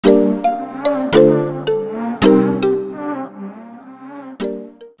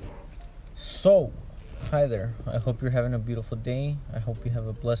Hi there. I hope you're having a beautiful day. I hope you have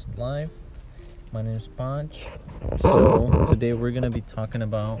a blessed life. My name is Panch. So, today we're going to be talking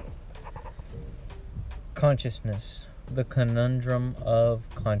about consciousness, the conundrum of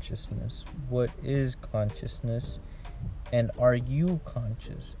consciousness. What is consciousness? And are you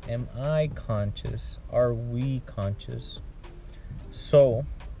conscious? Am I conscious? Are we conscious? So,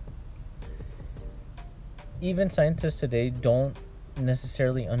 even scientists today don't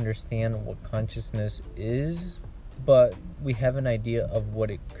necessarily understand what consciousness is, but we have an idea of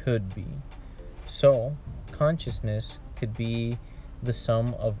what it could be. So, consciousness could be the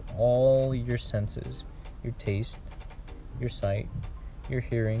sum of all your senses: your taste, your sight, your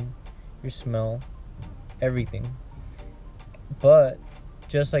hearing, your smell, everything. But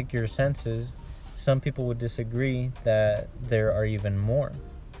just like your senses, some people would disagree that there are even more.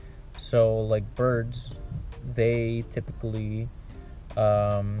 So, like birds, they typically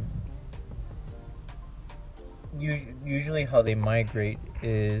usually how they migrate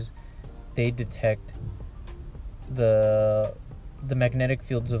is they detect the magnetic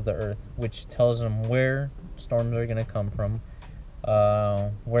fields of the earth, which tells them where storms are going to come from,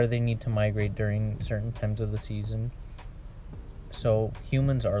 where they need to migrate during certain times of the season. So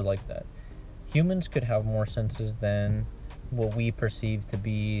humans are like that. Humans could have more senses than what we perceive to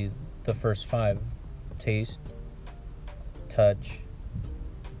be the first five: taste, touch,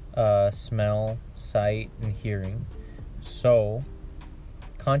 smell, sight, and hearing. So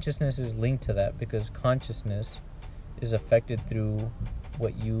consciousness is linked to that because consciousness is affected through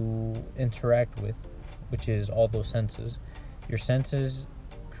what you interact with, which is all those senses. Your senses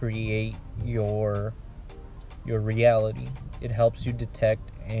create your reality. It helps you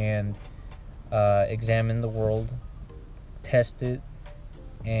detect and examine the world, test it,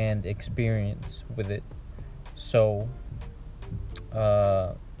 and experience with it. So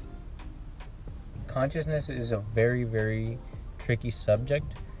consciousness is a very, very tricky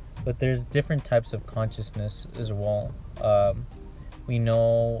subject, but there's different types of consciousness as well. We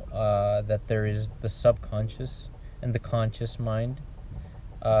know that there is the subconscious and the conscious mind.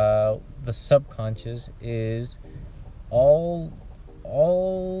 The subconscious is all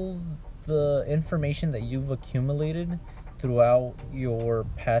the information that you've accumulated throughout your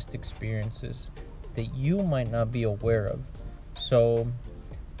past experiences that you might not be aware of. So,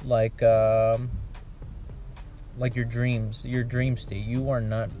 like your dreams, your dream state. You are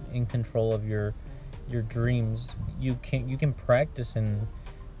not in control of your dreams. You can practice and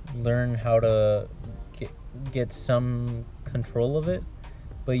learn how to get some control of it,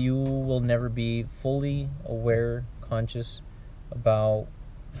 but you will never be fully aware, conscious about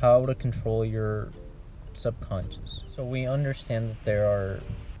how to control your subconscious. So we understand that there are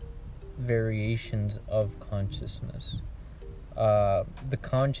variations of consciousness. The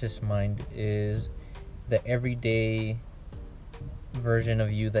conscious mind is the everyday version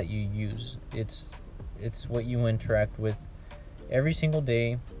of you that you use. It's what you interact with every single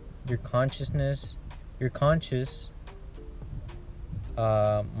day. Your conscious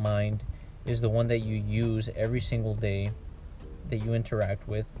mind is the one that you use every single day that you interact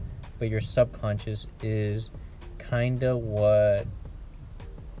with, but your subconscious is kind of what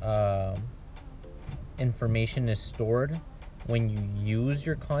information is stored when you use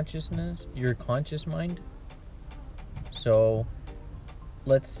your conscious mind. So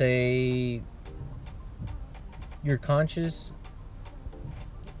let's say your conscious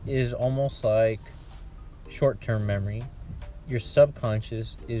is almost like short-term memory. Your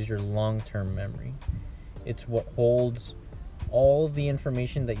subconscious is your long-term memory. It's what holds all the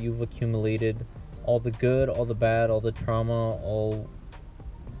information that you've accumulated, all the good, all the bad, all the trauma, all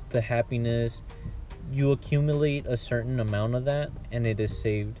the happiness. You accumulate a certain amount of that and it is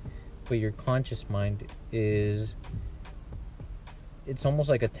saved. But your conscious mind it's almost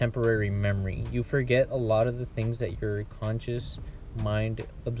like a temporary memory. You forget a lot of the things that your conscious mind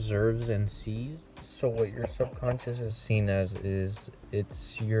observes and sees. So what your subconscious is seen as is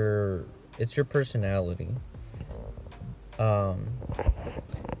it's your personality. But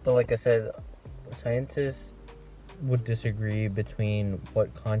like I said, scientists would disagree between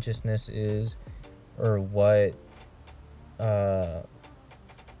what consciousness is or what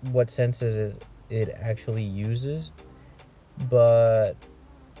senses it actually uses, but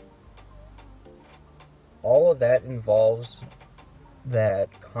all of that involves that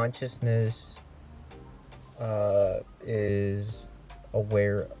consciousness is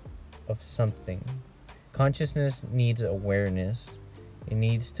aware of something. Consciousness needs awareness. It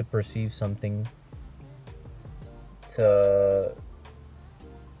needs to perceive something to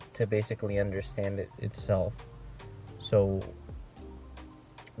basically understand it itself. So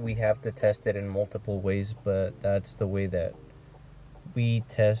we have to test it in multiple ways, but that's the way that we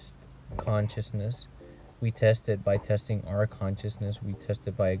test consciousness. We test it by testing our consciousness. We test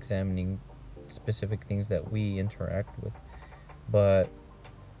it by examining specific things that we interact with. But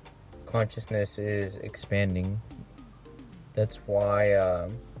consciousness is expanding. That's why a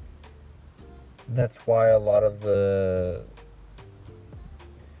lot of the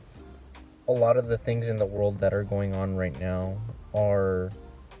things in the world that are going on right now are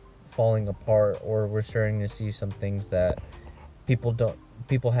falling apart, or we're starting to see some things that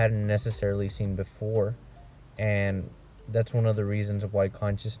people hadn't necessarily seen before. And that's one of the reasons why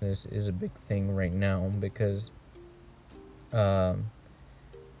consciousness is a big thing right now, because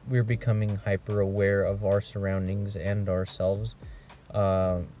we're becoming hyper aware of our surroundings and ourselves.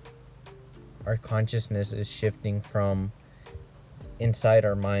 Our consciousness is shifting from inside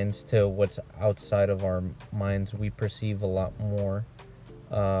our minds to what's outside of our minds. We perceive a lot more.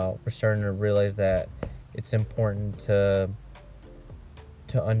 We're starting to realize that it's important to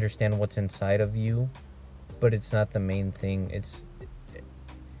understand what's inside of you, but it's not the main thing. It's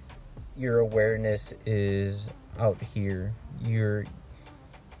your awareness is out here.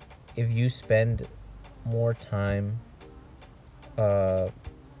 If you spend more time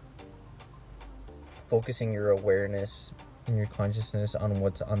focusing your awareness and your consciousness on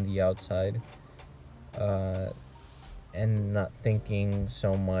what's on the outside, and not thinking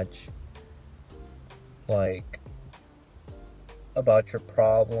so much like about your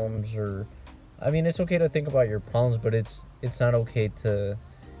problems, or I mean, it's okay to think about your problems, but it's not okay to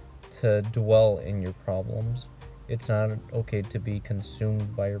dwell in your problems. It's not okay to be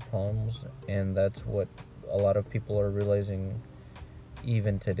consumed by your problems. And that's what a lot of people are realizing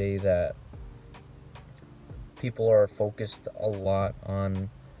even today, that people are focused a lot on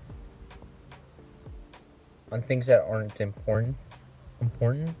things that aren't important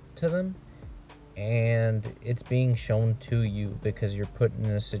to them, and it's being shown to you because you're put in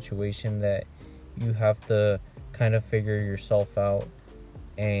a situation that you have to kind of figure yourself out.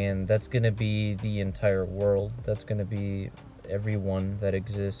 And that's going to be the entire world. That's going to be everyone that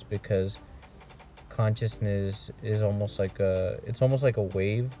exists, because consciousness is almost like a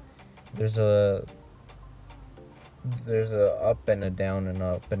wave. There's a up and a down and a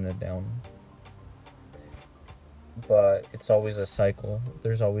up and a down. But it's always a cycle.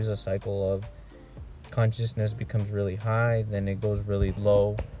 There's always a cycle of consciousness becomes really high, then it goes really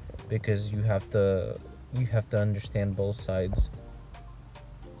low, because you have to understand both sides.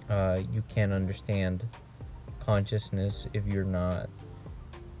 You can't understand consciousness if you're not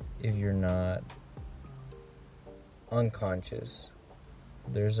unconscious.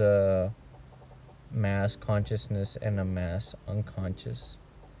 There's a mass consciousness and a mass unconscious.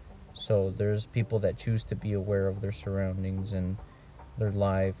 So there's people that choose to be aware of their surroundings and their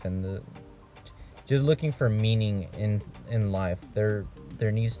life, and just looking for meaning in life. There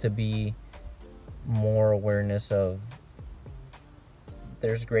needs to be more awareness of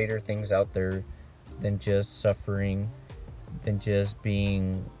there's greater things out there than just suffering, than just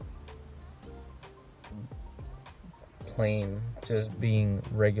being plain, just being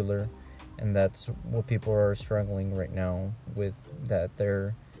regular. And that's what people are struggling right now with, that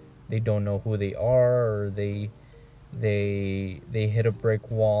they don't know who they are, or they hit a brick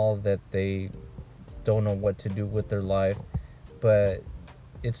wall that they don't know what to do with their life. But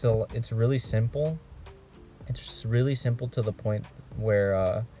it's really simple. It's really simple to the point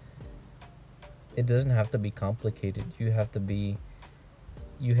where it doesn't have to be complicated. You have to be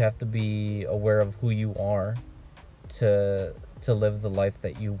aware of who you are to live the life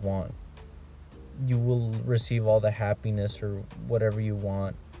that you want. You will receive all the happiness or whatever you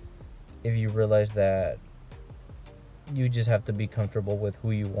want if you realize that you just have to be comfortable with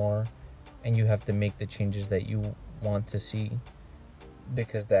who you are, and you have to make the changes that you want to see.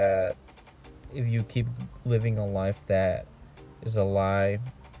 Because that if you keep living a life that is a lie,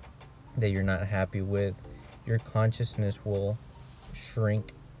 that you're not happy with, your consciousness will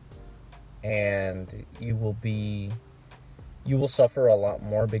shrink, and you will suffer a lot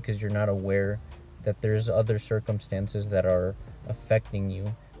more, because you're not aware that there's other circumstances that are affecting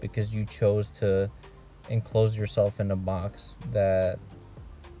you, because you chose to enclose yourself in a box that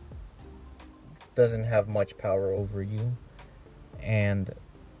doesn't have much power over you. And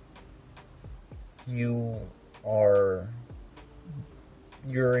you're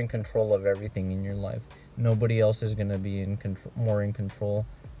in control of everything in your life. Nobody else is going to be more in control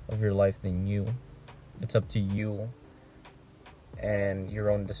of your life than you. It's up to you and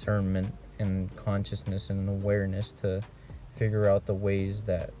your own discernment and consciousness and awareness to figure out the ways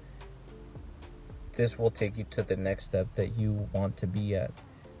that this will take you to the next step that you want to be at.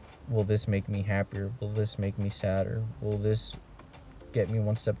 Will this make me happier? Will this make me sadder? Will this get me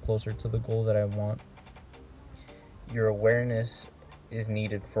one step closer to the goal that I want? Your awareness is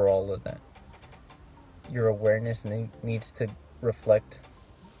needed for all of that. Your awareness needs to reflect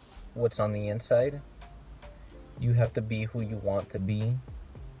what's on the inside. You have to be who you want to be,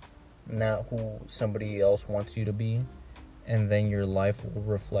 not who somebody else wants you to be, and then your life will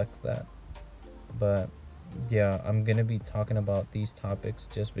reflect that. But yeah, I'm gonna be talking about these topics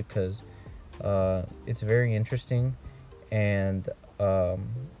just because it's very interesting, and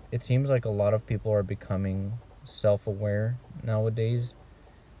it seems like a lot of people are becoming self-aware nowadays,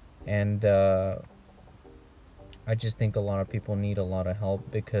 and I just think a lot of people need a lot of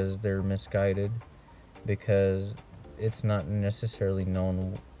help because they're misguided, because it's not necessarily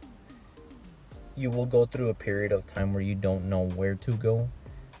known. You will go through a period of time where you don't know where to go,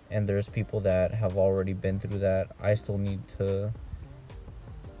 and there's people that have already been through that. I still need to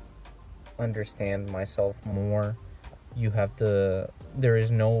understand myself more. You have to, there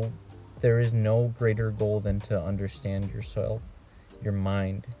is no greater goal than to understand yourself, your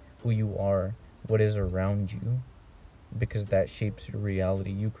mind, who you are, what is around you, because that shapes your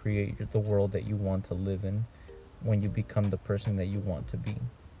reality. You create the world that you want to live in when you become the person that you want to be.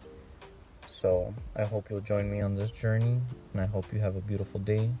 So I hope you'll join me on this journey, and I hope you have a beautiful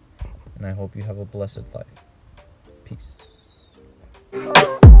day, and I hope you have a blessed life. Peace.